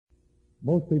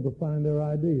Most people find their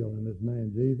ideal in this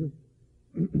man, Jesus.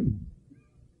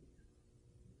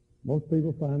 Most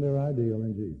people find their ideal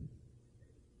in Jesus.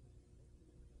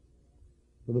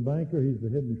 To the banker, he's the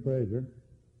hidden treasure.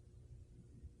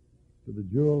 To the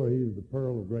jeweler, he's the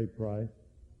pearl of great price.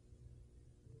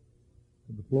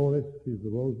 To the florist, he's the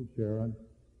rose of Sharon,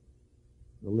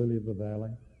 the lily of the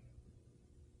valley.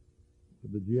 To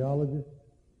the geologist,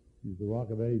 he's the rock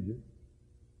of ages.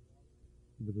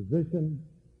 To the physician,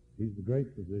 he's the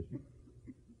great physician.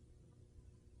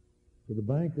 To the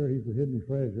banker, he's the hidden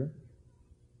treasure.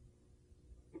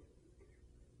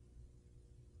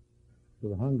 To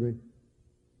the hungry,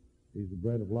 he's the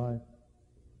bread of life.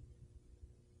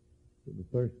 To the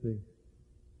thirsty,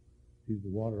 he's the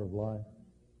water of life.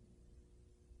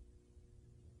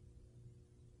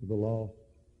 To the lost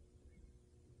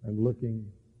and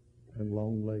looking and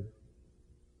lonely,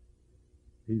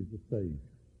 he's the Savior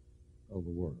of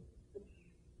the world.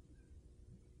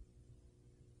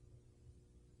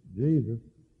 Jesus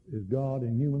is God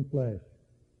in human flesh.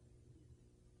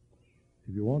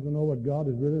 If you want to know what God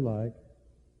is really like,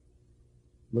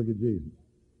 look at Jesus.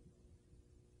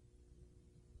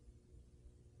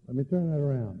 Let me turn that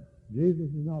around. Jesus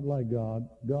is not like God.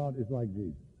 God is like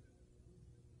Jesus.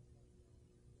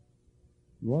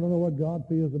 You want to know what God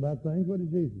feels about things? What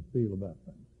did Jesus feel about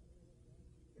things?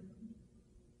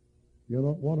 You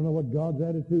want to know what God's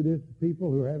attitude is to people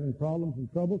who are having problems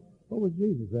and troubles? What was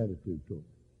Jesus' attitude toward them?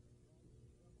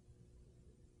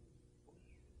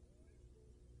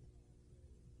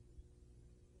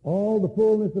 All the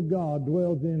fullness of God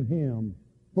dwells in him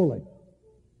fully.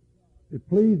 It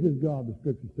pleases God, the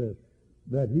Scripture says,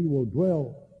 that he will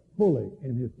dwell fully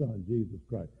in his Son, Jesus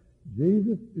Christ.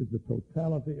 Jesus is the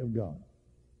totality of God.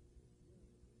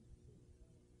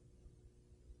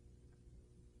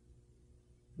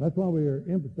 That's why we are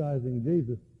emphasizing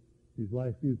Jesus these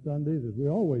last few Sundays, as we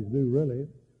always do, really.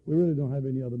 We really don't have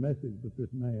any other message but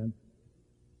this man.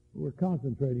 We're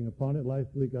concentrating upon it.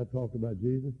 Last week I talked about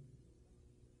Jesus.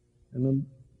 In the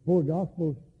four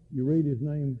Gospels, you read his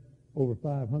name over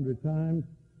 500 times.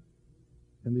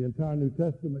 In the entire New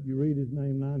Testament, you read his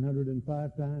name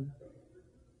 905 times.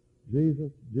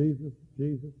 Jesus, Jesus,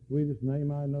 Jesus, sweetest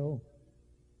name I know,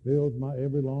 fills my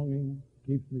every longing,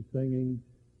 keeps me singing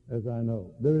as I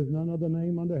know. There is none other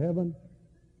name under heaven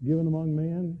given among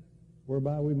men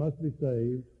whereby we must be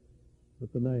saved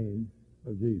but the name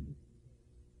of Jesus.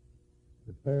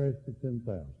 The fairest of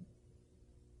 10,000.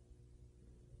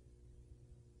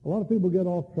 A lot of people get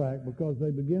off track because they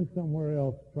begin somewhere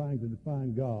else trying to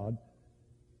define God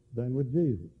than with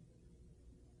Jesus.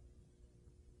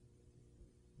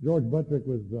 George Buttrick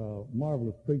was a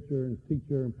marvelous preacher and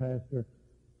teacher and pastor.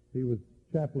 He was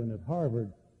chaplain at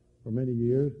Harvard for many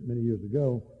years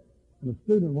ago. And a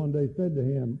student one day said to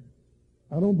him,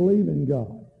 I don't believe in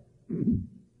God.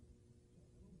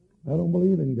 I don't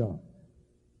believe in God.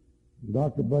 And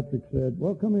Dr. Buttrick said,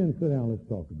 well, come in and sit down. Let's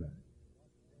talk about it.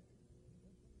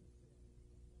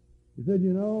 He said,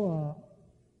 you know,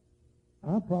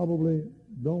 I probably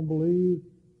don't believe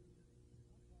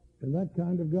in that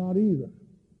kind of God either.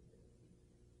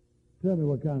 Tell me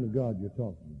what kind of God you're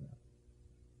talking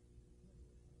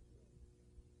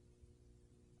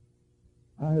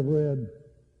about. I have read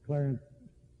Clarence,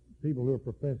 people who are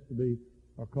professed to be,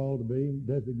 are called to be,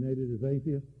 designated as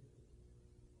atheists.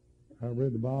 I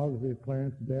read the biography of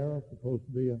Clarence Darrow, supposed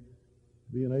to be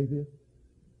an atheist.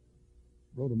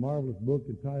 Wrote a marvelous book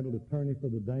entitled Attorney for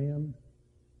the Damned,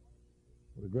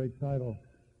 with a great title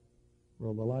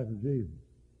for the life of Jesus,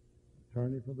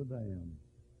 Attorney for the Damned.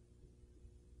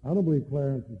 I don't believe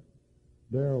Clarence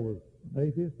Darrow was an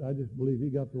atheist. I just believe he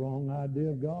got the wrong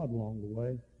idea of God along the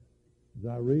way. As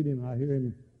I read him, I hear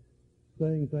him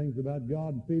saying things about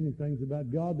God and feeling things about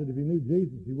God that if he knew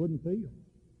Jesus, he wouldn't feel.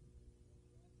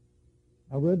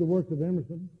 I read the works of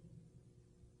Emerson.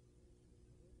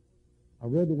 I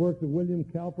read the works of William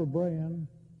Cowper Brand,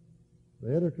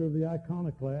 the editor of the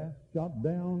Iconoclast, shot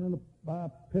down by a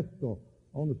pistol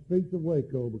on the streets of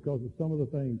Waco because of some of the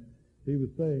things he was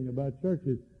saying about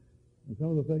churches. And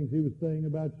some of the things he was saying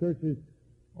about churches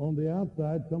on the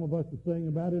outside, some of us are saying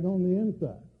about it on the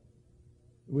inside.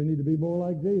 We need to be more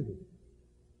like Jesus.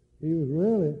 He was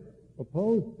really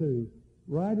opposed to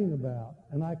writing about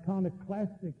an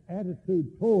iconoclastic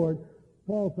attitude toward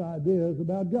false ideas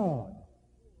about God.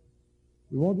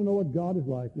 We want to know what God is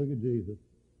like. Look at Jesus.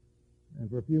 And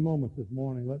for a few moments this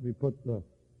morning, let me put the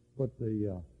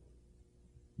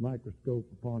microscope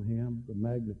upon him, the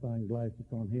magnifying glass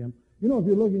upon him. You know, if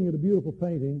you're looking at a beautiful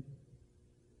painting,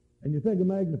 and you take a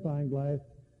magnifying glass,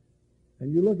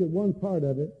 and you look at one part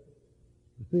of it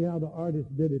to see how the artist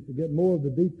did it, to get more of the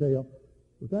detail,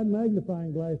 With that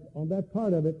magnifying glass, on that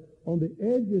part of it, on the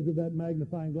edges of that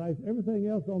magnifying glass, everything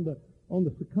else on the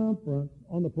circumference,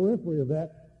 on the periphery of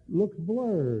that, looks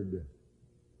blurred.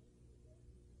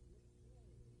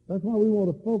 That's why we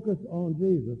want to focus on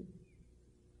Jesus.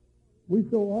 We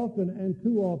so often and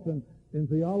too often in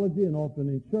theology and often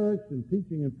in church and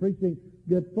teaching and preaching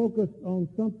get focused on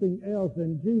something else,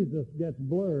 and Jesus gets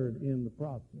blurred in the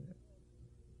process.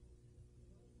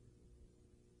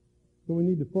 So we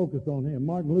need to focus on him.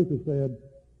 Martin Luther said,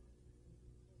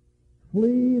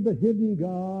 flee the hidden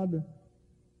God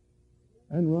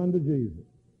and run to Jesus.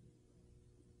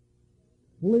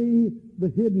 Flee the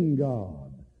hidden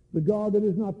God, the God that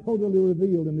is not totally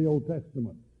revealed in the Old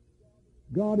Testament.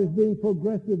 God is being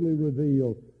progressively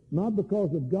revealed, not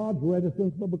because of God's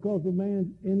reticence, but because of man's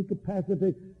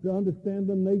incapacity to understand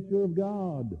the nature of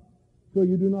God. So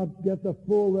you do not get the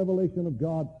full revelation of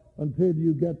God until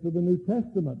you get to the New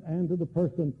Testament and to the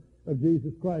person of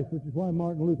Jesus Christ, which is why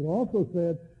Martin Luther also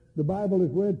said the Bible is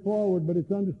read forward, but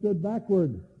it's understood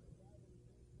backward.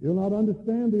 You'll not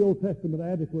understand the Old Testament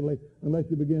adequately unless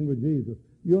you begin with Jesus.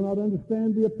 You'll not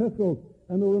understand the epistles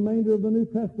and the remainder of the New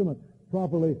Testament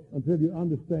properly until you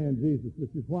understand Jesus,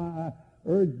 which is why I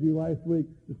urged you last week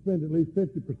to spend at least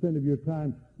 50% of your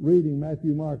time reading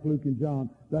Matthew, Mark, Luke, and John.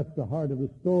 That's the heart of the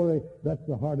story. That's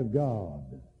the heart of God.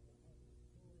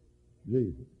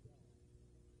 Jesus.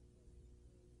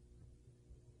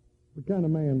 What kind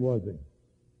of man was he?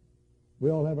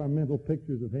 We all have our mental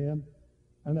pictures of him,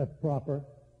 and that's proper.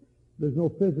 There's no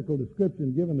physical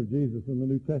description given of Jesus in the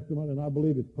New Testament, and I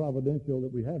believe it's providential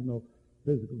that we have no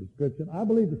physical description. I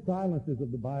believe the silences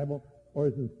of the Bible are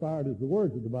as inspired as the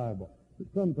words of the Bible.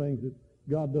 There's some things that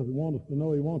God doesn't want us to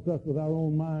know. He wants us with our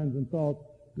own minds and thoughts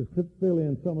to fill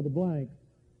in some of the blanks.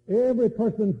 Every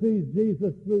person sees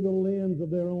Jesus through the lens of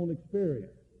their own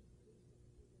experience.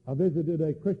 I visited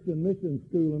a Christian mission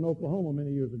school in Oklahoma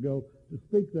many years ago to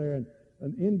speak there, and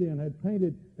an Indian had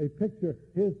painted a picture,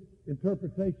 his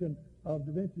interpretation of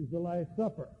Da Vinci's The Last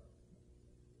Supper.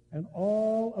 And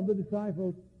all of the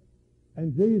disciples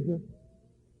and Jesus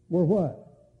were what?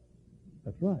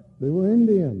 That's right. They were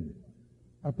Indians.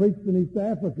 I preached in East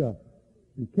Africa,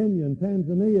 in Kenya and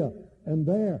Tanzania, and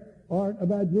their art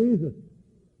about Jesus,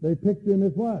 they picture him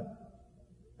as what?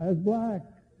 As black.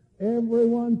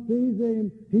 Everyone sees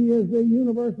him. He is the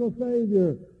universal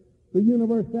Savior. The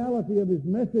universality of his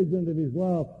message and of his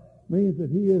love means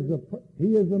that he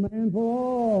is a man for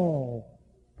all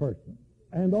persons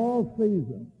and all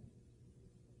seasons.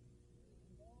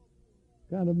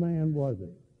 What kind of man was he?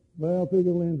 Well, through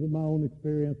the lens of my own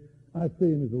experience, I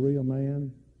see him as a real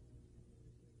man.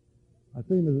 I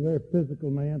see him as a very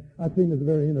physical man. I see him as a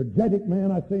very energetic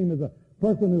man. I see him as a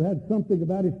person who had something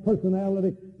about his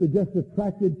personality that just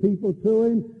attracted people to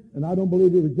him. And I don't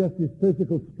believe it was just his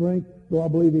physical strength, though I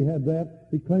believe he had that.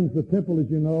 He cleansed the temple,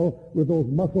 as you know, with those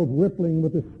muscles rippling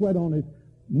with the sweat on his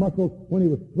muscles when he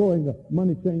was throwing the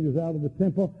money changers out of the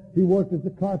temple. He worked as a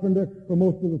carpenter for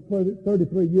most of the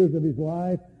 33 years of his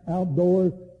life,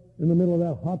 outdoors in the middle of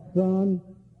that hot sun,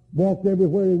 walked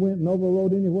everywhere he went and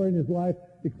overrode anywhere in his life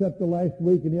except the last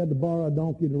week, and he had to borrow a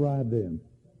donkey to ride in.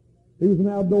 He was an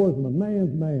outdoorsman,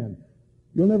 man's man.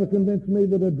 You'll never convince me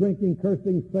that a drinking,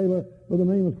 cursing sailor by the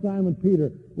name of Simon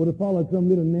Peter would have followed some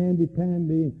little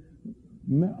namby-pamby,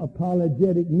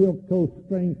 apologetic, milk-toast,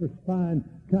 strain for spine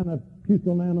kind of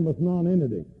pusillanimous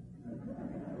nonentity.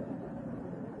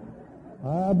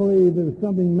 I believe there was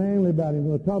something manly about him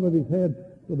from the top of his head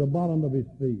to the bottom of his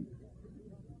feet.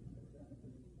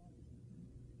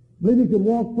 I believe he could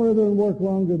walk further and work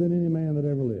longer than any man that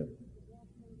ever lived.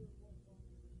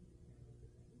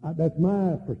 That's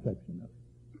my perception of it.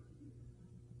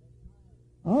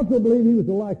 I also believe he was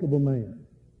a likable man.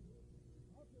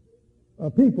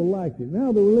 People liked him.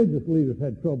 Now, the religious leaders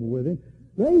had trouble with him.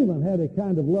 They even had a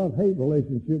kind of love-hate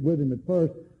relationship with him at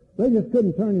first. They just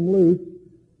couldn't turn him loose,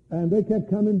 and they kept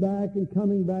coming back and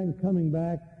coming back and coming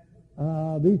back.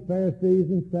 These Pharisees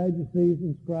and Sadducees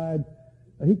and scribes.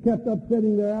 He kept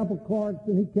upsetting their apple carts,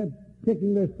 and he kept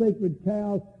kicking their sacred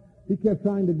cows. He kept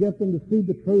trying to get them to see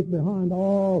the truth behind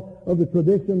all of the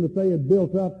tradition that they had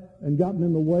built up and gotten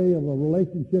in the way of a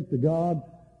relationship to God.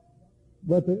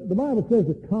 But the Bible says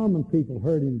that common people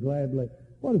heard him gladly.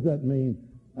 What does that mean?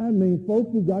 That means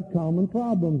folks who've got common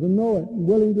problems and know it and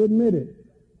willing to admit it.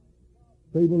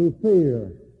 People who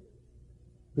fear.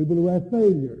 People who have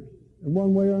failures in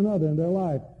one way or another in their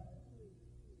life.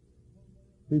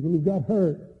 People who've got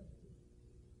hurt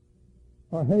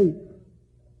or hate.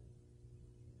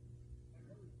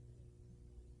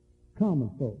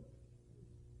 Common folks.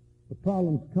 The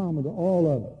problem's common to all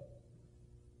of us.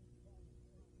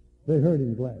 They heard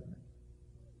him gladly.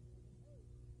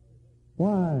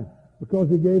 Why?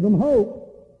 Because he gave them hope.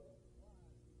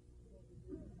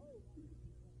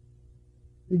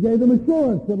 He gave them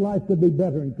assurance that life could be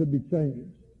better and could be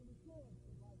changed.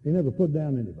 He never put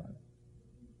down anybody.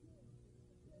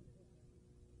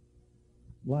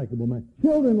 Likable man.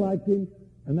 Children liked him,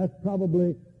 and that's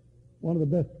probably one of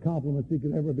the best compliments he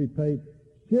could ever be paid.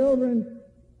 Children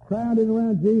crowding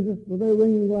around Jesus with their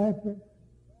ringing laughter.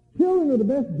 Children are the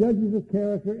best judges of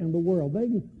character in the world. They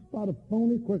can spot a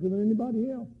phony quicker than anybody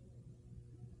else.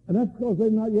 And that's because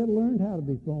they've not yet learned how to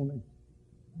be phony.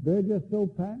 They're just so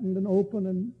patent and open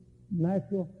and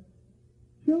natural.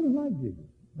 Children like Jesus.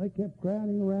 They kept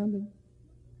crowding around him.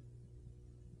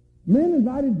 Men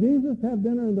invited Jesus to have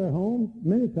dinner in their homes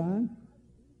many times.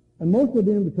 And most of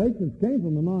the invitations came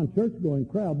from the non-church-going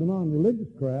crowd, the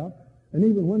non-religious crowd. And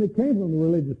even when it came from the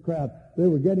religious crowd, they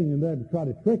were getting him there to try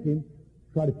to trick him,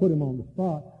 try to put him on the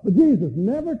spot. But Jesus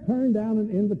never turned down an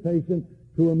invitation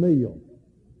to a meal.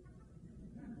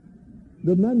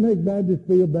 Doesn't that make Baptists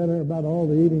feel better about all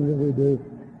the eating that we do?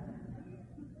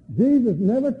 Jesus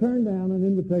never turned down an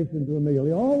invitation to a meal.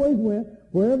 He always went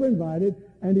wherever invited,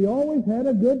 and he always had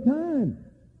a good time.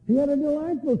 He had a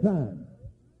delightful time.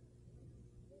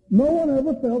 No one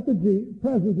ever felt the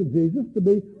presence of Jesus to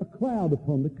be a cloud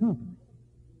upon the company.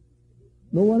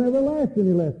 No one ever laughed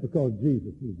any less because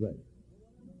Jesus was there.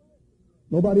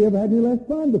 Nobody ever had any less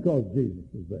fun because Jesus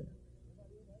was there.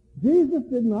 Jesus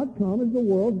did not come as the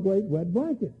world's great wet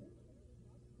blanket.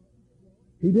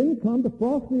 He didn't come to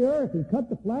frost the earth and cut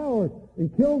the flowers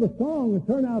and kill the song and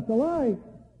turn out the light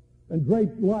and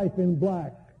drape life in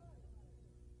black.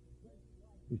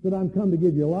 He said, I'm come to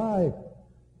give you life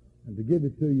and to give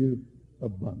it to you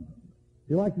abundantly.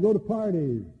 He liked to go to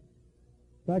parties.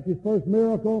 In fact, his first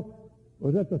miracle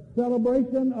was at the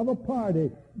celebration of a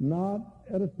party, not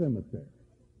at a cemetery.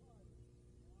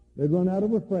 They'd run out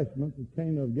of refreshments at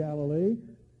Cana of Galilee,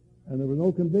 and there were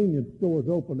no convenience stores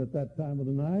open at that time of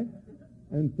the night.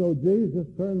 And so Jesus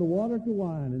turned the water to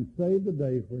wine and saved the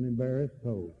day for an embarrassed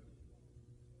host.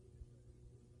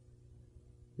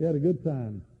 He had a good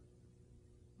time.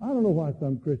 I don't know why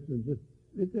some Christians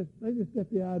they just get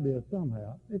the idea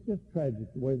somehow. It's just tragic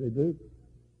the way they do.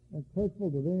 It's hurtful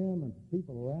to them and to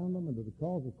people around them and to the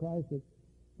cause of Christ. That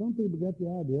some people get the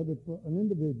idea that for an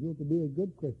individual to be a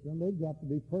good Christian, they've got to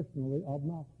be personally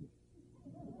obnoxious.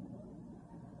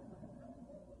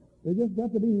 They just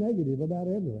got to be negative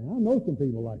about everything. I know some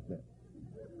people like that.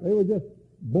 They were just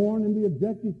born in the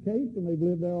objective case, and they've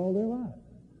lived there all their lives.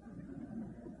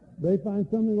 They find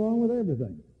something wrong with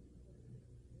everything.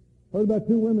 Heard about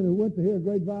two women who went to hear a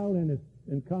great violinist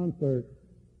in concert,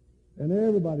 and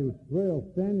everybody was thrilled,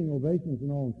 standing ovations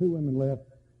and all, and two women left.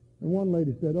 And one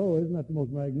lady said, oh, isn't that the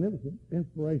most magnificent,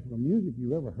 inspirational music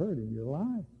you've ever heard in your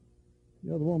life?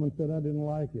 The other woman said, I didn't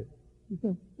like it. She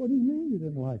said, what do you mean you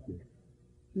didn't like it?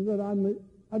 She said, I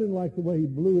didn't like the way he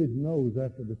blew his nose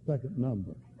after the second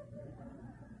number.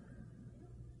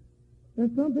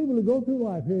 There's some people who go through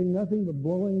life hearing nothing but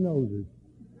blowing noses.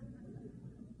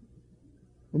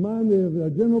 Remind me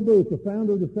of General Booth, the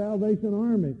founder of the Salvation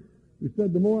Army, who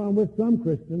said, the more I'm with some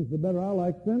Christians, the better I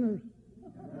like sinners.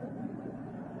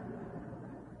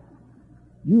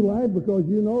 You laugh because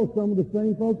you know some of the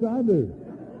same folks I do.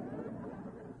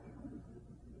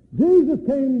 Jesus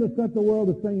came to set the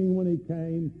world to singing when he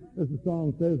came, as the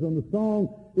song says, and the song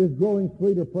is growing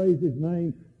sweeter, praise his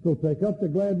name. So take up the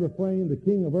glad refrain, the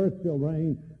King of earth shall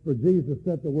reign, for Jesus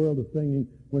set the world to singing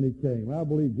when he came. I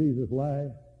believe Jesus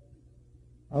laughed.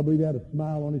 I believe he had a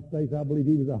smile on his face. I believe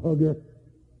he was a hugger.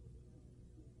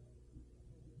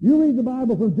 You read the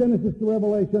Bible from Genesis to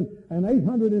Revelation, and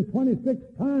 826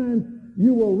 times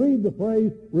you will read the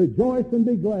phrase, rejoice and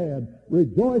be glad,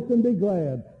 rejoice and be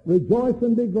glad, rejoice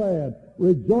and be glad,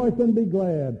 rejoice and be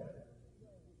glad.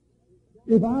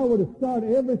 If I were to start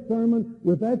every sermon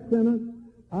with that sentence,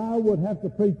 I would have to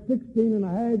preach 16 and a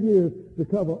half years to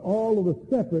cover all of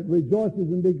the separate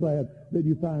rejoices and be glad that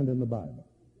you find in the Bible.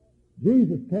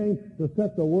 Jesus came to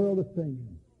set the world a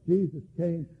singing. Jesus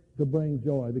came to bring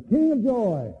joy. The King of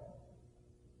joy.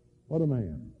 What a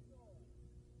man.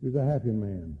 He was a happy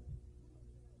man.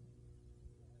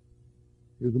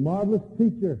 He was a marvelous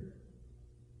teacher.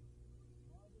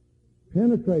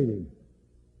 Penetrating.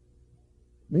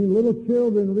 I mean, little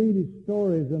children read his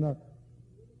stories and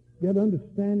get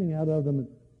understanding out of them.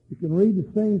 You can read the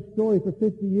same story for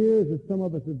 50 years as some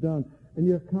of us have done, and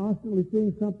you're constantly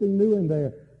seeing something new in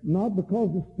there. Not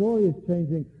because the story is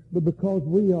changing, but because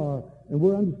we are. And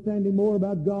we're understanding more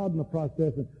about God in the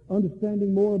process and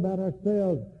understanding more about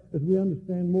ourselves as we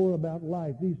understand more about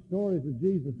life. These stories of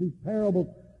Jesus, these parables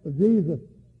of Jesus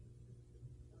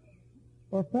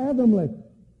are fathomless.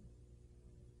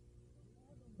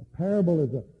 parable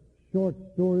is a short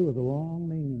story with a long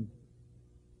meaning.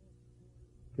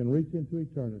 Can reach into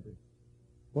eternity.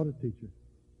 What a teacher.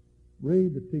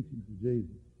 Read the teachings of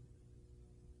Jesus.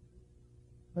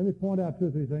 Let me point out 2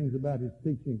 or 3 things about his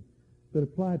teaching that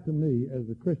apply to me as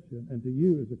a Christian and to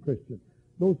you as a Christian.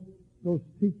 Those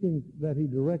teachings that he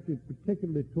directed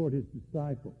particularly toward his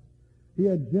disciples. He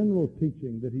had general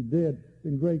teaching that he did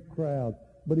in great crowds,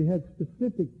 but he had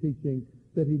specific teaching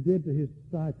that he did to his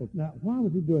disciples. Now, why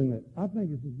was he doing that? I think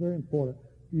this is very important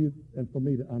for you and for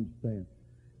me to understand.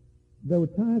 There were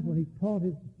times when he taught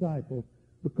his disciples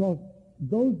because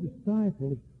those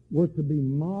disciples were to be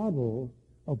models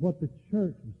of what the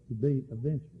church was to be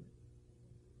eventually.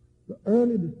 The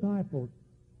early disciples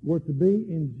were to be,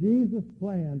 in Jesus'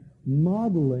 plan,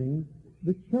 modeling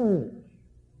the church.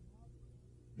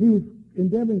 He was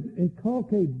endeavoring to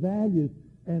inculcate values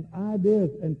and ideas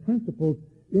and principles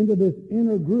into this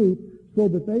inner group so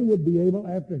that they would be able,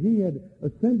 after he had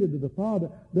ascended to the Father,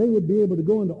 they would be able to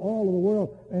go into all of the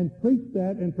world and preach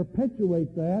that and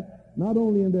perpetuate that, not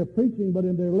only in their preaching but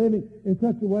in their living, in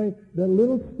such a way that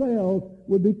little cells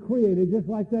would be created, just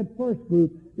like that first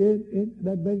group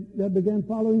that began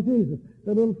following Jesus.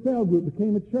 That little cell group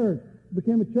became a church. It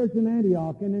became a church in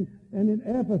Antioch and in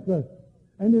Ephesus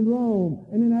and in Rome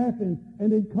and in Athens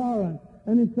and in Corinth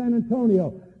and in San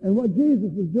Antonio. And what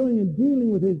Jesus was doing in dealing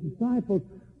with his disciples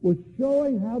was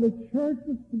showing how the church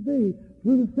was to be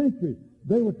through the centuries.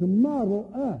 They were to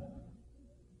model us.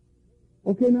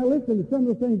 Okay, now listen to some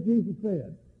of the things Jesus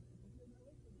said.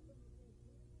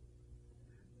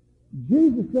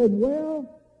 Jesus said,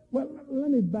 well, let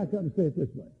me back up and say it this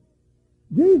way.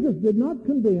 Jesus did not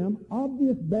condemn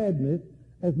obvious badness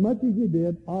as much as he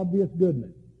did obvious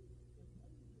goodness.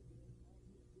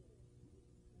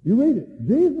 You read it.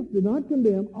 Jesus did not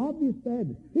condemn obvious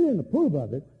badness. He didn't approve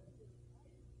of it.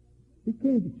 He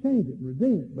came to change it and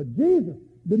redeem it. But Jesus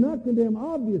did not condemn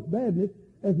obvious badness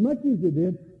as much as he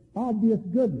did obvious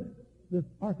goodness, this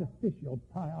artificial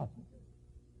piosity.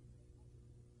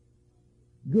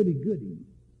 Goody-goody,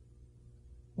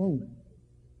 phony,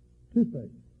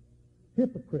 two-faced,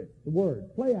 hypocrite, the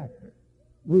word, play actor,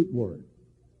 root word.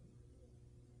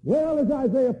 Well, as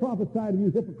Isaiah prophesied of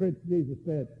you hypocrites, Jesus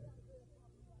said,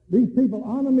 these people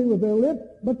honor me with their lips,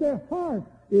 but their heart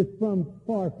is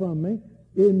far from me.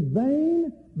 In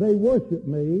vain they worship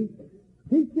me,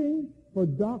 teaching for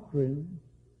doctrine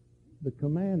the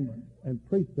commandments and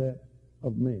precepts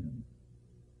of men.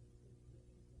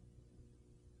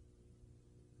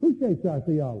 Who shapes our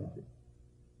theology?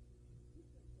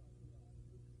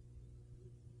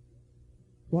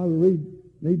 That's why we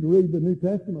need to read the New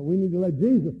Testament. We need to let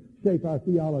Jesus shape our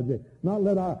theology, not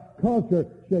let our culture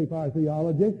shape our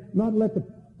theology, not let the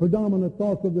predominant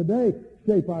thoughts of the day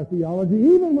shape our theology,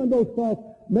 even when those thoughts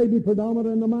may be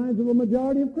predominant in the minds of a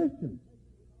majority of Christians.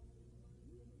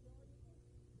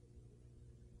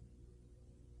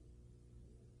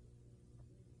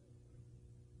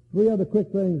 Three other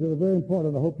quick things that are very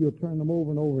important. I hope you'll turn them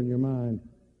over and over in your mind.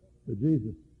 That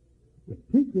Jesus was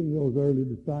teaching those early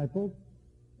disciples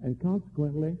and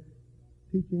consequently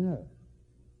teaching us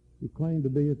who claim to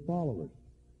be his followers.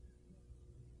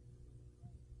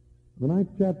 The 9th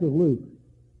chapter of Luke,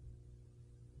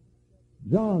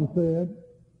 John said,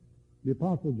 the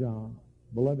Apostle John,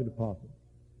 beloved apostle,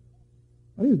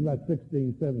 and he was about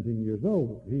 16, 17 years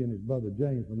old, he and his brother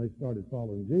James, when they started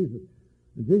following Jesus.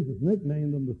 And Jesus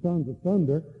nicknamed them the sons of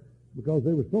thunder because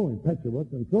they were so impetuous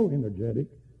and so energetic.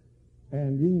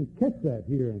 And you can catch that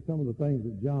here in some of the things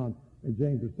that John and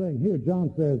James are saying. Here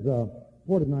John says,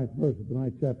 49th verse of the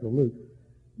 9th chapter of Luke,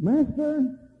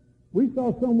 Master, we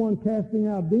saw someone casting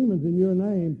out demons in your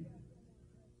name,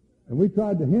 and we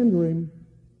tried to hinder him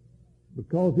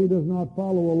because he does not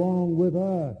follow along with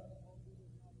us.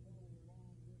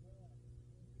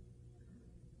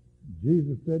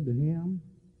 Jesus said to him,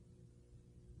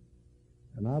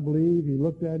 and I believe he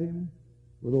looked at him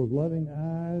with those loving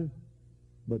eyes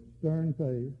but stern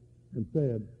face and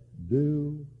said,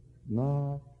 do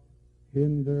not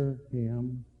hinder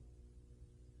him,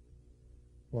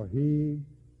 for he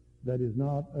that is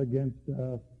not against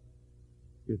us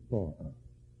is for us.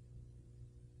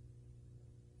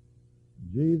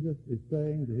 Jesus is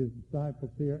saying to his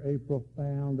disciples here a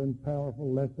profound and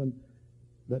powerful lesson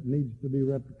that needs to be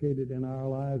replicated in our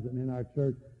lives and in our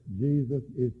church. Jesus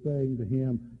is saying to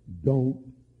him, don't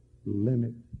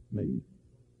limit me.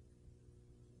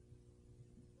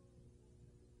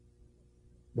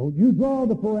 Don't you draw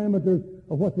the parameters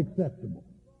of what's acceptable.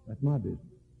 That's my business.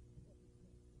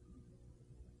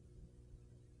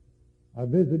 I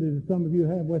visited, as some of you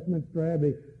have, Westminster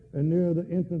Abbey, and near the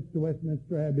entrance to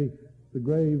Westminster Abbey, the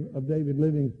grave of David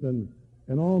Livingstone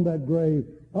And on that grave,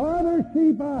 other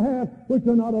sheep I have which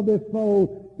are not of this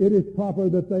fold. It is proper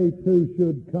that they too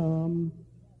should come.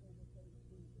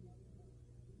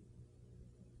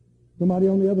 Somebody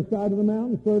on the other side of the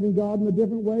mountain serving God in a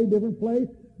different way, different place,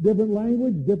 different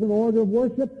language, different order of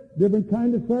worship, different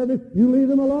kind of service. You leave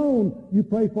them alone. You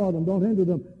pray for them. Don't hinder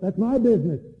them. That's my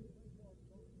business.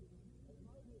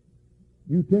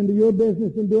 You tend to your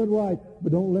business and do it right,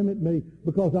 but don't limit me,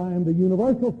 because I am the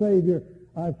universal Savior.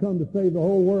 I've come to save the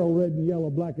whole world, red and yellow,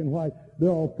 black and white. They're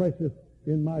all precious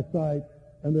in my sight,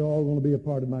 and they're all going to be a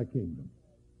part of my kingdom.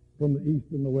 From the east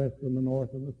and the west and the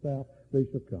north and the south, they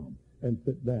shall come and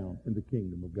sit down in the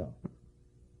kingdom of God.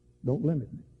 Don't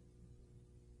limit me.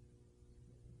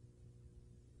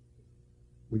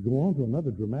 We go on to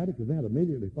another dramatic event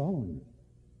immediately following this.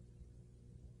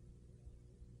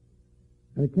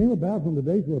 And it came about when the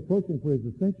days were approaching for his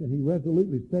ascension, he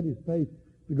resolutely set his face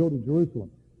to go to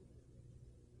Jerusalem.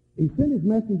 He sent his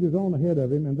messengers on ahead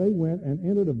of him, and they went and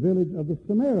entered a village of the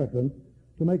Samaritans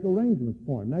to make arrangements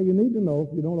for him. Now, you need to know,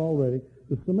 if you don't already,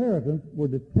 the Samaritans were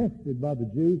detested by the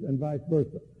Jews and vice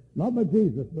versa. Not by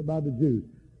Jesus, but by the Jews.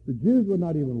 The Jews would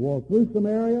not even walk through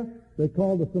Samaria. They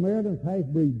called the Samaritans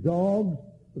half-breed dogs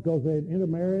because they had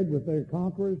intermarried with their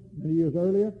conquerors many years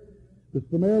earlier. The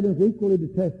Samaritans equally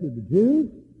detested the Jews.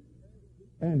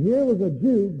 And here was a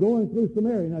Jew going through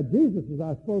Samaria. Now, Jesus, as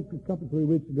I spoke a couple, 3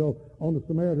 weeks ago on the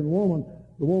Samaritan woman,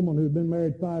 the woman who had been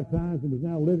married 5 times and was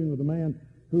now living with a man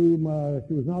whom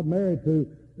she was not married to,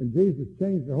 and Jesus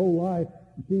changed her whole life.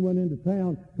 And she went into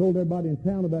town, told everybody in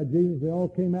town about Jesus. They all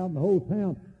came out, and the whole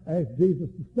town asked Jesus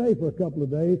to stay for a couple of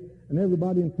days, and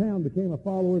everybody in town became a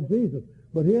follower of Jesus.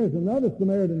 But here's another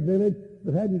Samaritan village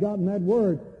that hadn't gotten that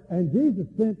word, and Jesus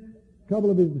sent a couple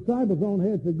of his disciples on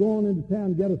ahead and said, go on into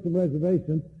town and get us some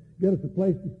reservations, get us a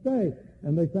place to stay.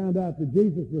 And they found out that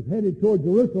Jesus was headed toward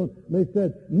Jerusalem, and they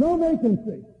said, no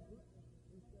vacancy.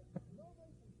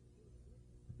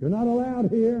 You're not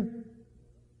allowed here.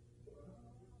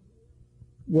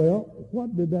 Well,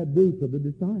 what did that do to the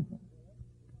disciples?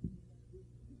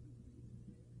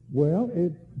 Well,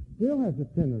 it still has a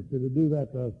tendency to do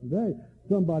that to us today.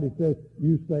 Somebody says,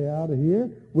 you stay out of here.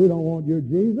 We don't want your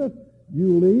Jesus.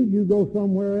 You leave. You go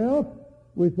somewhere else.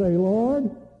 We say, Lord,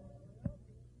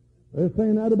 they're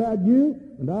saying that about you,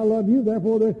 and I love you,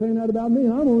 therefore they're saying that about me,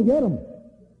 and I'm going to get them.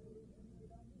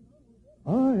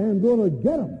 I am going to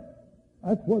get them.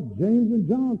 That's what James and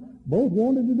John both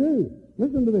wanted to do.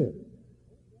 Listen to this.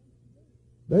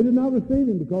 They did not receive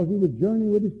him because he was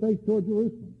journeying with his face toward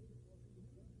Jerusalem.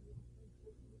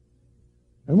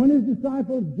 And when his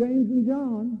disciples, James and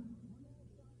John,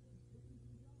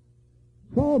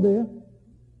 saw this,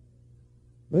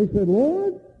 they said,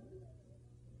 Lord,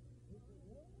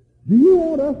 do you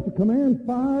want us to command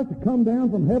fire to come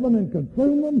down from heaven and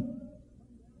consume them?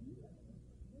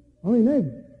 I mean,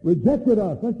 they've rejected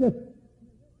us. Let's just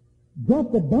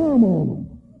drop the bomb on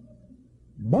them.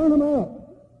 Burn them up.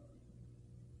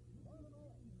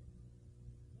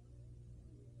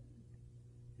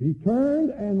 He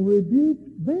turned and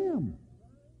rebuked them.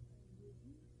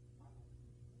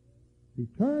 He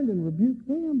turned and rebuked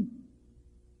them.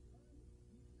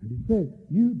 And he said,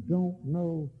 you don't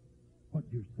know what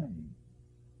you're saying.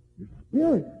 Your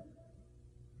spirit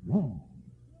is wrong.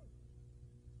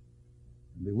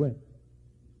 And they went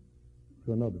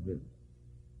to another village.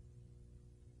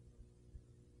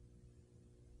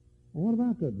 Well, what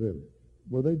about that village?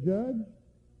 Were they judged?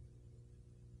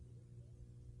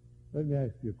 Let me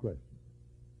ask you a question.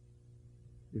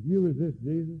 If you resist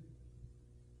Jesus,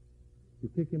 you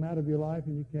kick him out of your life,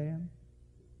 and you can,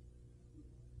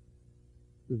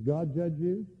 does God judge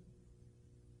you?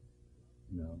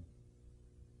 No.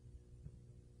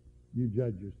 You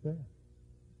judge yourself.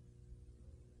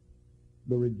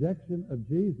 The rejection of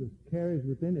Jesus carries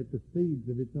within it the seeds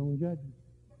of its own judgment.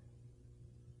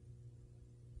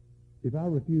 If I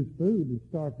refuse food and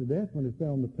starve to death when it's there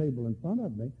on the table in front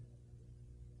of me,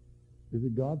 is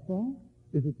it God's fault?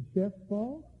 Is it the chef's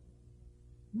fault?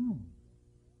 No.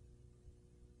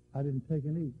 I didn't take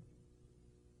and eat.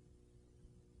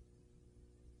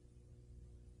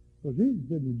 So Jesus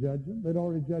didn't judge them. They'd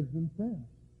already judged themselves.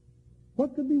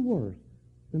 What could be worse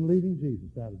than leaving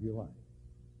Jesus out of your life?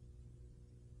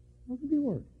 What could be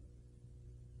worse?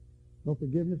 No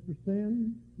forgiveness for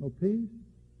sin, no peace,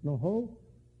 no hope,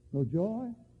 no joy.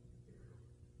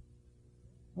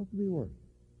 What could be worse?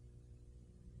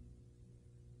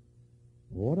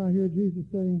 What I hear Jesus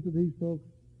saying to these folks,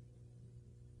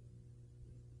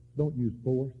 don't use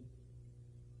force.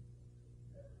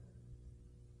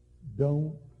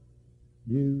 Don't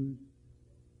use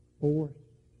force.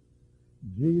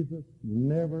 Jesus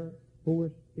never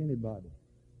forced anybody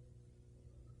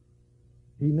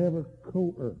He never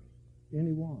coerced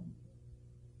anyone.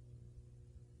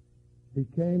 He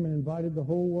came and invited the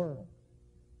whole world.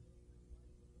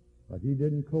 But he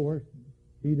didn't coerce them.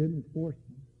 He didn't force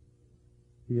them.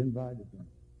 He invited them.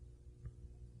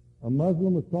 A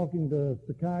Muslim was talking to a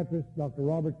psychiatrist, Dr.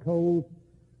 Robert Coles,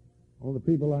 one of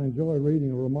the people I enjoy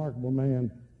reading, a remarkable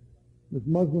man. This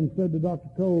Muslim said to Dr.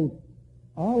 Coles,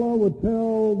 Allah would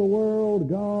tell the world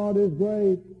God is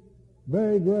great,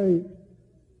 very great.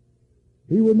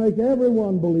 He would make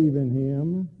everyone believe in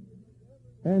him,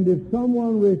 and if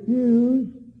someone refused,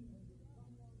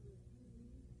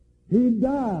 he'd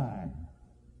die.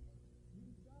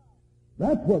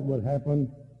 That's what would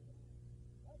happen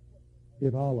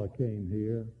if Allah came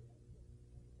here.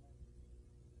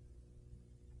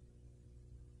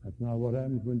 That's not what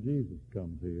happens when Jesus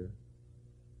comes here.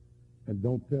 And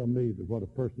don't tell me that what a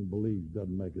person believes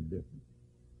doesn't make a difference.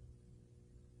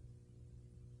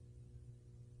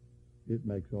 It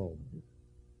makes all the difference.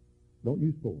 Don't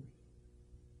use force.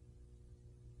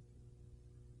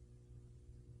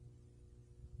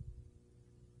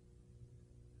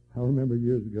 I remember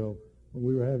years ago when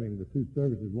we were having the two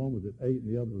services, one was at 8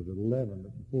 and the other was at 11,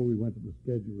 but before we went to the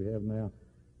schedule we have now,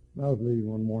 I was leaving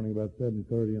one morning about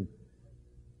 7:30, and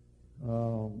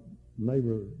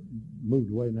neighbor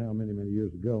moved away now many, many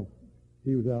years ago.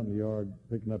 He was out in the yard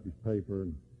picking up his paper,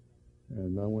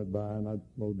 and I went by, and I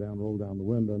slowed down, rolled down the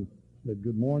window, and said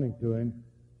good morning to him.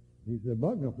 He said,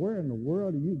 Buckner, where in the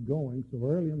world are you going so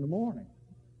early in the morning?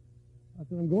 I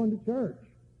said, I'm going to church.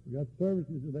 We got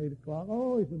services at 8 o'clock.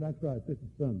 Oh, he said, that's right, it's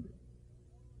a Sunday.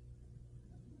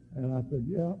 And I said,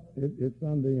 yeah, it's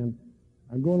Sunday, and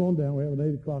I'm going on down. We have an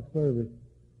 8 o'clock service.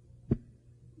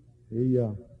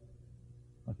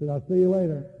 I said, I'll see you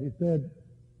later. He said,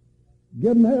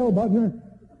 give him hell, Buckner.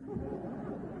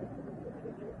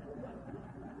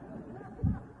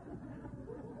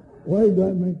 Waved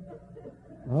at me.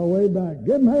 I waved back.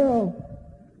 Give him hell.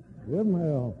 Give him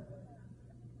hell.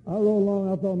 I rolled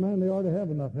along. I thought, man, they ought to have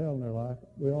enough hell in their life.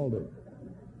 We all do.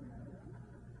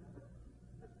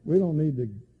 We don't need to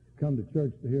come to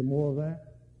church to hear more of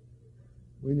that.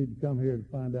 We need to come here to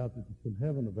find out that there's some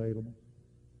heaven available.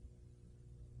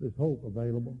 There's hope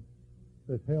available.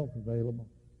 There's health available,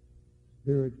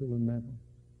 spiritual and mental.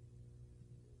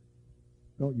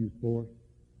 Don't use force.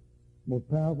 The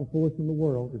most powerful force in the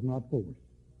world is not force.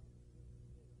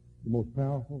 The most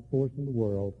powerful force in the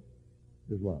world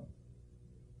is love.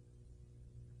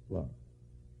 Love.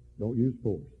 Don't use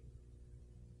force.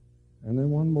 And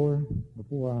then one more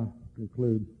before I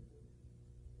conclude.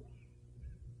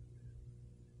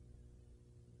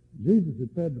 Jesus had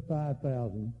fed the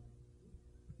 5,000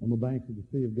 on the banks of the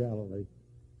Sea of Galilee.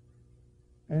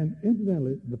 And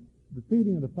incidentally, the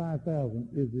feeding of the 5,000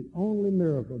 is the only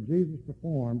miracle Jesus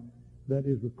performed that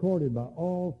is recorded by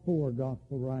all four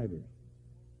gospel writers,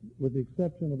 with the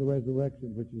exception of the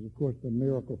resurrection, which is, of course, the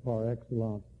miracle par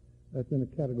excellence. That's in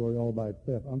a category all by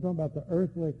itself. I'm talking about the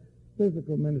earthly,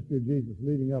 physical ministry of Jesus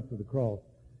leading up to the cross.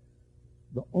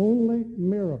 The only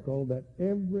miracle that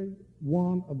every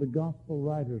one of the gospel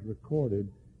writers recorded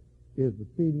is the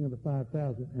feeding of the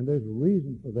 5,000. And there's a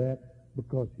reason for that,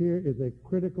 because here is a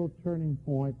critical turning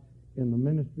point in the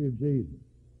ministry of Jesus.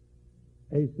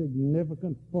 A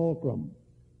significant fulcrum,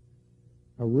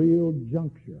 a real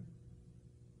juncture.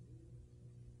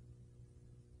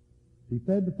 He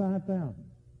fed the 5,000.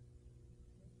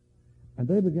 And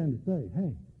they began to say,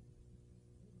 hey,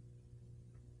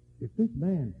 if this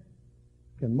man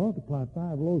can multiply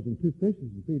 5 loaves and 2 fishes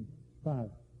and feed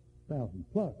 5,000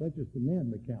 plus, that's just the men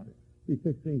they counted. Be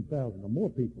 15,000 or more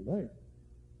people there.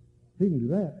 He can do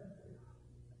that.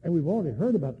 And we've already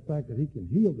heard about the fact that he can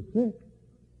heal the sick.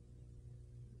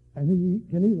 And he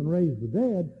can even raise the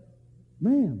dead.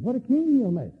 Man, what a king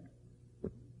he'll make.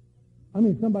 I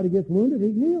mean, somebody gets wounded,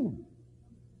 he can heal them.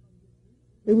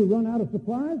 If we run out of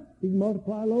supplies, he can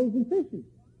multiply loaves and fishes.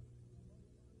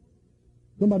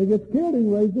 Somebody gets killed, he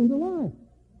can raise them to life.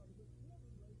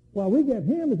 While we get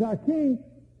him as our king,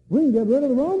 we can get rid of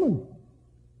the Romans.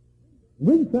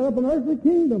 We can set up an earthly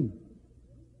kingdom.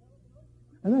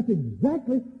 And that's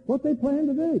exactly what they plan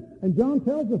to do. And John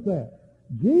tells us that.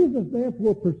 Jesus,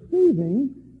 therefore,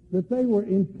 perceiving that they were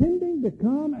intending to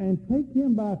come and take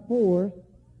him by force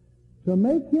to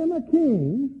make him a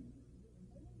king,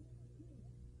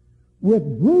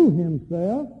 withdrew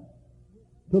himself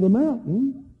to the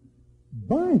mountain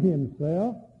by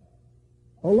himself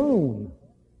alone.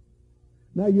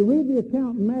 Now, you read the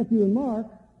account in Matthew and Mark,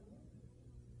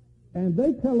 and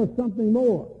they tell us something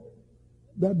more.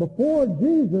 That before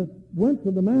Jesus went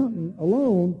to the mountain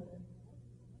alone,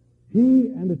 he,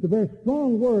 and it's a very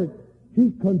strong word,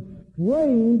 he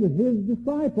constrained his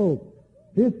disciples.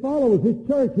 His followers, His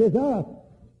church, His us.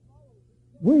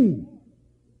 We.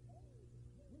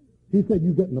 He said,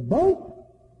 you get in the boat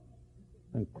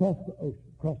and cross the ocean,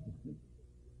 cross the sea.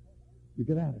 You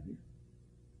get out of here.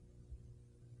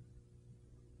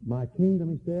 My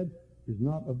kingdom, He said, is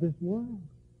not of this world.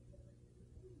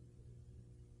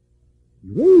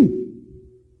 You leave.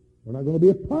 We're not going to be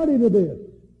a party to this.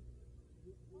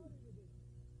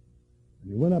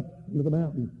 And He went up into the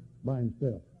mountain by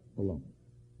Himself alone.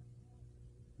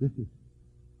 This is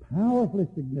powerfully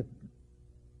significant.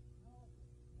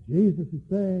 Jesus is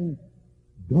saying,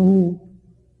 don't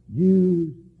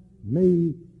use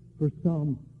me for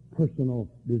some personal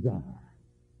desire.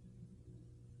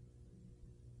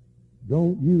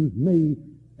 Don't use me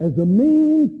as a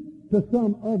means to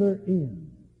some other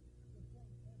end.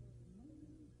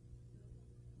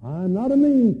 I'm not a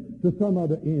means to some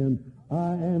other end.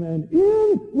 I am an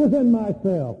end within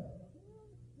myself.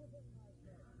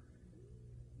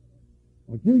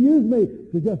 Don't you use me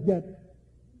to just get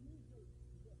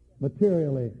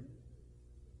materially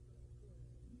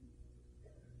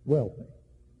wealthy.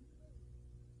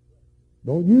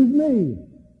 Don't use me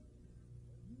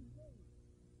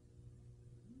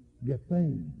to get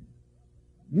fame.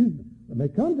 Use me. It may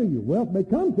come to you. Wealth may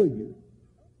come to you.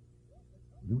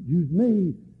 Don't use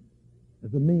me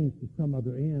as a means to some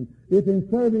other end. If in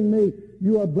serving me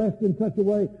you are blessed in such a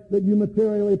way that you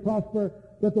materially prosper,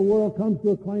 that the world comes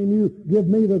to acclaim you, give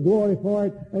me the glory for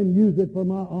it and use it for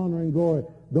my honor and glory.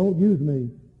 Don't use me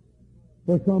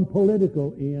for some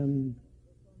political end.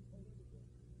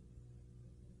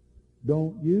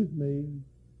 Don't use me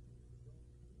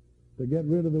to get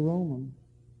rid of the Romans.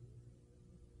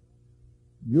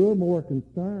 You're more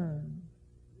concerned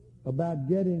about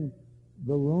getting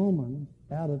the Romans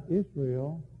out of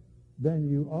Israel than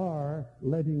you are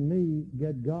letting me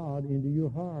get God into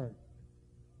your heart.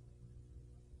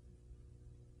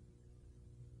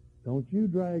 Don't you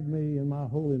drag me in my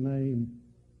holy name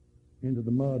into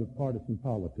the mud of partisan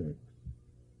politics.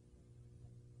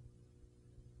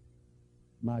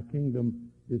 My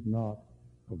kingdom is not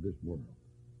of this world.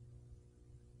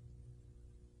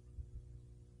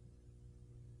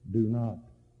 Do not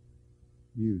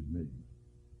use me.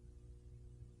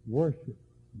 Worship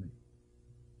me.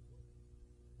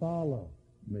 Follow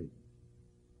me.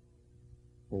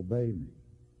 Obey me.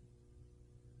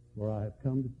 For I have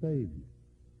come to save you.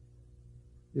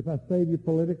 If I save you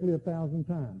politically 1,000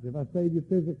 times, if I save you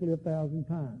physically 1,000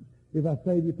 times, if I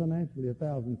save you financially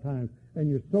 1,000 times, and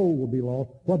your soul will be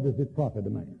lost, what does it profit a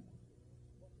man?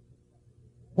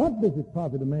 What does it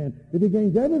profit a man if he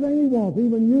gains everything he wants,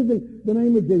 even using the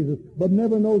name of Jesus, but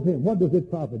never knows Him? What does it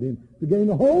profit him? To gain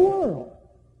the whole world,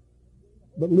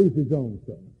 but lose his own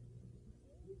soul.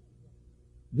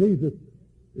 Jesus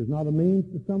is not a means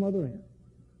to some other end.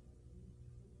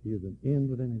 He is an end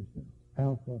within Himself,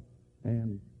 Alpha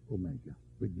and Omega,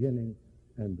 beginning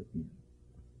and the end.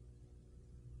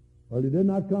 Well, He did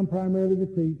not come primarily to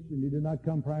teach, and He did not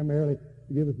come primarily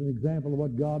to give us an example of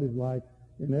what God is like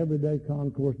in everyday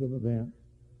concourse of events.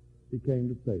 He came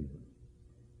to save us.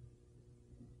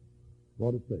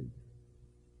 What a Savior.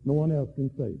 No one else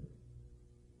can save us.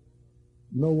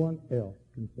 No one else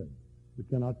can save us. We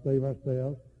cannot save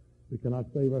ourselves. We cannot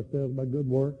save ourselves by good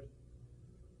works.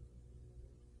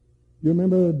 You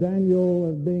remember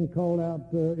Daniel being called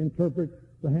out to interpret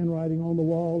the handwriting on the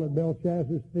wall at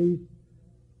Belshazzar's feast?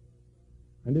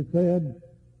 And it said,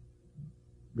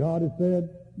 God has said,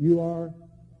 you are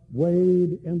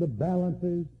weighed in the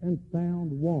balances and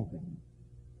found wanting.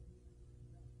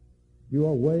 You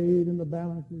are weighed in the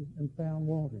balances and found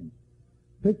wanting.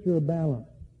 Picture a balance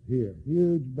here,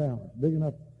 huge balance, big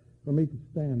enough for me to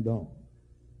stand on.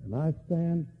 And I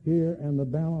stand here and the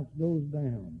balance goes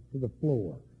down to the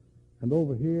floor. And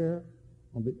over here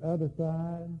on the other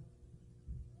side,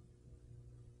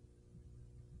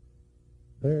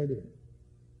 there it is.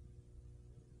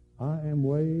 I am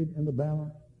weighed in the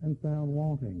balance and found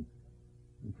wanting.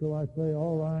 And so I say,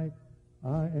 all right,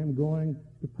 I am going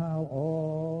to pile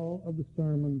all of the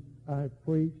sermons I've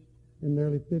preached in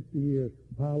nearly 50 years,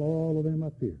 pile all of them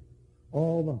up here.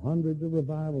 All the hundreds of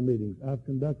revival meetings I've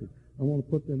conducted, I want to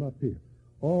put them up here.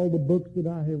 All the books that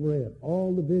I have read,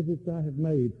 all the visits I have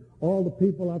made, all the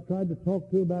people I've tried to talk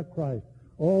to about Christ,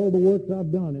 all the works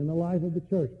I've done in the life of the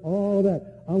church, all of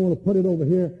that, I want to put it over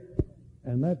here,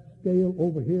 and that scale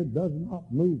over here does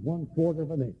not move 1/4 of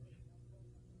an inch.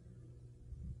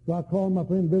 So I called my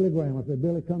friend Billy Graham. I said,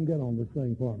 Billy, come get on this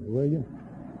thing for me, will you?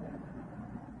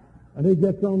 And he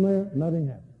gets on there, nothing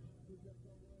happens.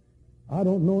 I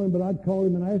don't know him, but I'd call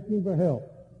him and ask him for help.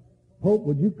 Pope,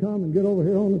 would you come and get over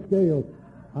here on the scale?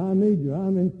 I need you.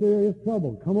 I'm in serious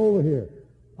trouble. Come over here.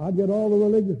 I'd get all the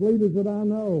religious leaders that I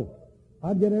know.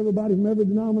 I'd get everybody from every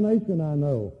denomination I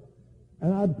know.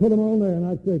 And I'd put them on there and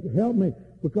I'd say, help me,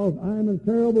 because I am in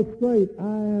terrible strait.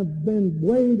 I have been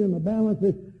weighed in the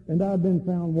balances and I've been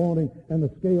found wanting, and the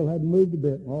scale hadn't moved a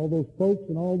bit. And all those folks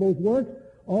and all those works,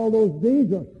 all those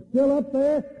deeds are still up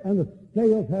there, and the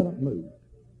scales haven't moved.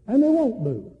 And they won't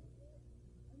move.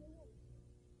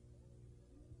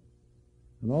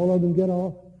 And all of them get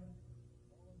off.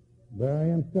 There I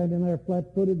am standing there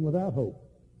flat-footed and without hope.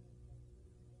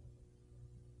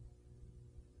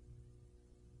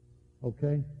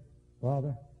 Okay,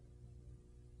 Father,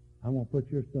 I'm going to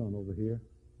put your son over here.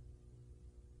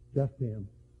 Just him.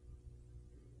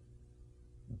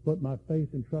 I put my faith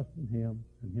and trust in him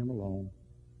and him alone.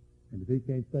 And if he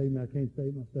can't save me, I can't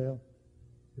save myself.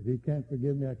 If he can't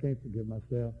forgive me, I can't forgive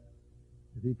myself.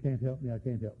 If he can't help me, I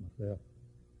can't help myself.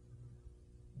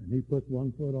 And he puts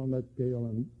one foot on that scale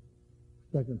and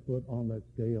second foot on that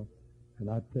scale. And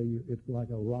I tell you, it's like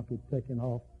a rocket taking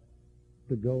off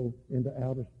to go into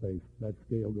outer space. That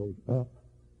scale goes up,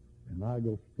 and I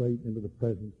go straight into the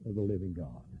presence of the living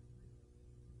God.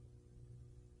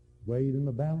 Weighed in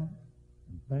the balance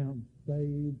and found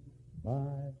saved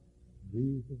by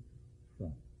Jesus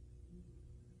Christ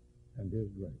and his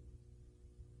grace.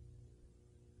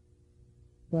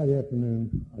 Friday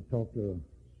afternoon, I talked to a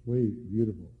sweet,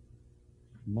 beautiful,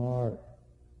 smart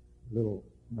little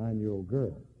 9-year-old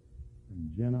girl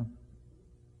named Jenna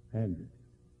Andrew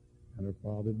and her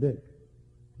father Dick,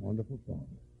 wonderful father.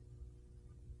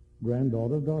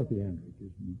 Granddaughter of Dorothy Andrew,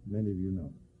 as many of you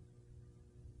know.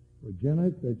 Well, Jenna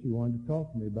had said she wanted to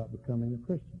talk to me about becoming a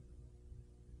Christian.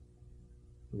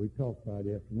 So we talked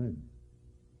Friday afternoon.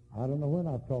 I don't know when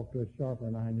I've talked to a sharper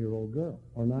 9-year-old girl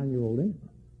or 9-year-old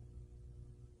infant.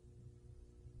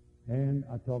 And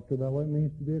I talked to her about what it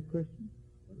means to be a Christian,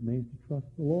 what it means to trust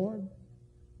the Lord.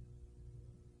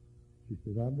 She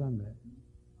says, I've done that.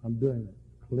 I'm doing it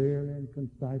clearly and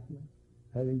concisely,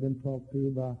 having been talked to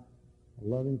by a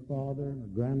loving father and a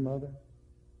grandmother.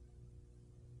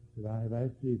 She said, I have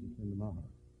asked Jesus into my heart.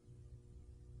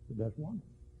 I said, that's wonderful.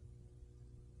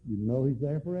 You know he's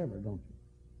there forever, don't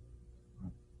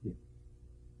you? Yes.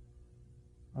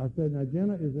 I said, now,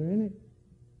 Jenna, is there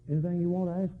anything you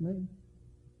want to ask me?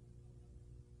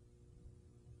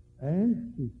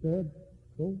 And she said,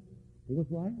 so, do us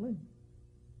rightly.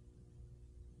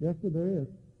 Yes, sir, there is.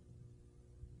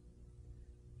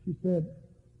 She said,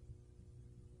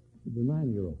 the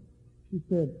 9-year-old, she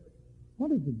said,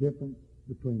 what is the difference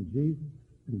between Jesus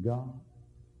and God?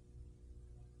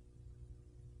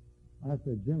 I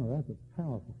said, Jenna, that's a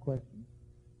powerful question.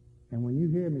 And when you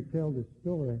hear me tell this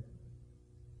story,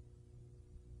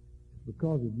 it's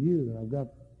because of you that I've got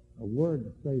a word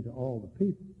to say to all the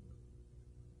people.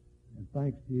 And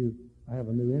thanks to you, I have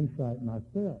a new insight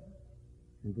myself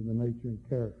into the nature and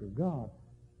character of God.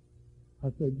 I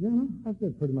said, Jenna, I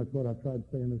said pretty much what I tried to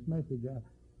say in this message. I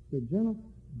said, Jenna,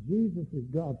 Jesus is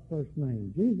God's first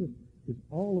name. Jesus is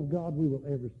all of God we will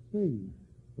ever see.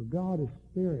 For God is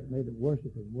spirit, and they that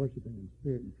worship him in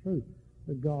spirit and truth.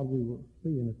 The God we will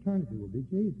see in eternity will be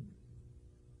Jesus.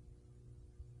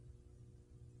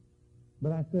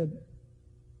 But I said,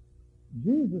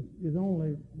 Jesus is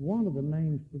only one of the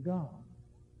names for God.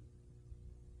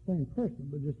 Same person,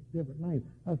 but just different names.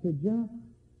 I said, Jenna,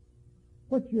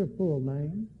 what's your full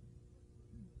name?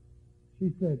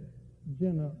 She said,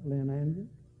 Jenna Lynn Andrews.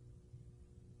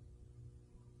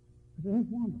 I said, that's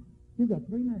wonderful. You've got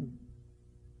 3 names.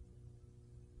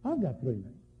 I've got 3 names.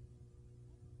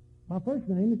 My first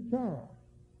name is Charles.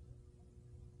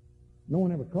 No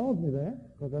one ever calls me that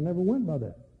because I never went by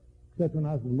that, except when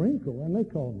I was in the Marine Corps, and they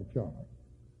called me Charles.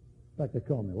 In fact, they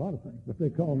called me a lot of things, but they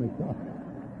called me Charles.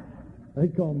 They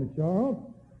called me Charles.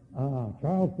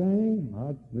 Charles Thing.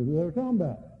 I knew who they were talking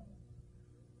about.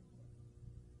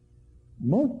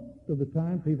 Most of the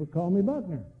time, people call me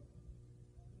Buckner.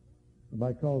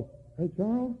 Somebody calls, hey,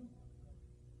 Charles.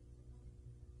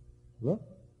 Look.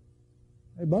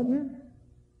 Hey, Buckner.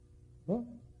 Look.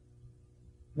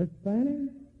 Mr. Fanning.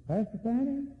 Pastor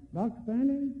Fanning. Dr.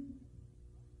 Fanning.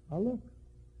 I look.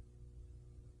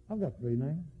 I've got 3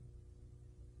 names.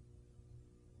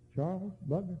 Charles,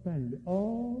 Buckner, Fanning. They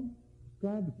all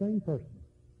describe the same person.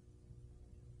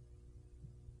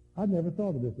 I'd never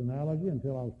thought of this analogy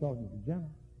until I was talking to Jenna.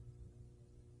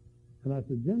 And I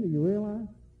said, Jenna, you realize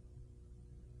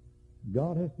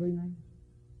God has 3 names?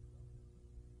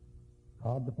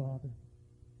 God the Father,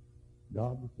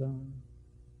 God the Son,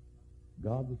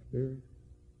 God the Spirit,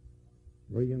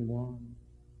 3 in 1,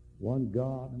 one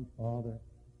God and Father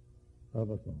of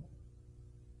us all.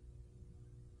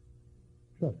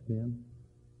 Trust him.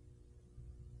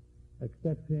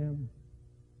 Accept him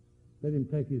Let him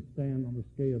take his stand on the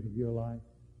scales of your life.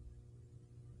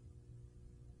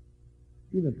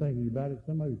 You've been thinking about it,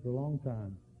 some of you, for a long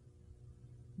time.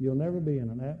 You'll never be in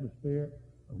an atmosphere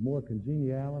of more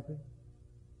congeniality,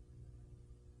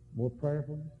 more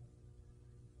prayerfulness,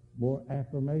 more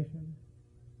affirmation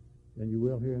than you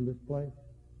will here in this place.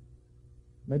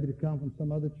 Maybe to come from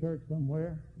some other church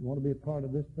somewhere. You want to be a part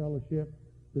of this fellowship,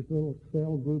 this little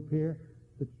cell group here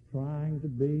that's trying to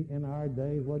be in our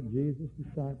day what Jesus'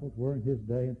 disciples were in his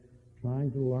day,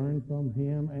 trying to learn from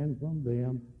him and from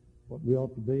them what we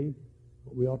ought to be,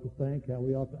 what we ought to think, how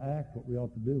we ought to act, what we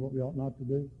ought to do, what we ought not to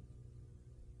do.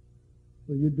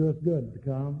 So you'd do us good to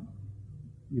come.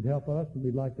 You'd help us, and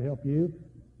we'd like to help you,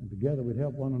 and together we'd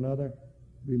help one another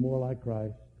to be more like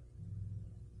Christ.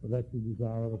 So that's the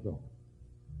desire of us all.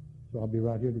 So I'll be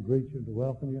right here to greet you and to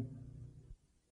welcome you.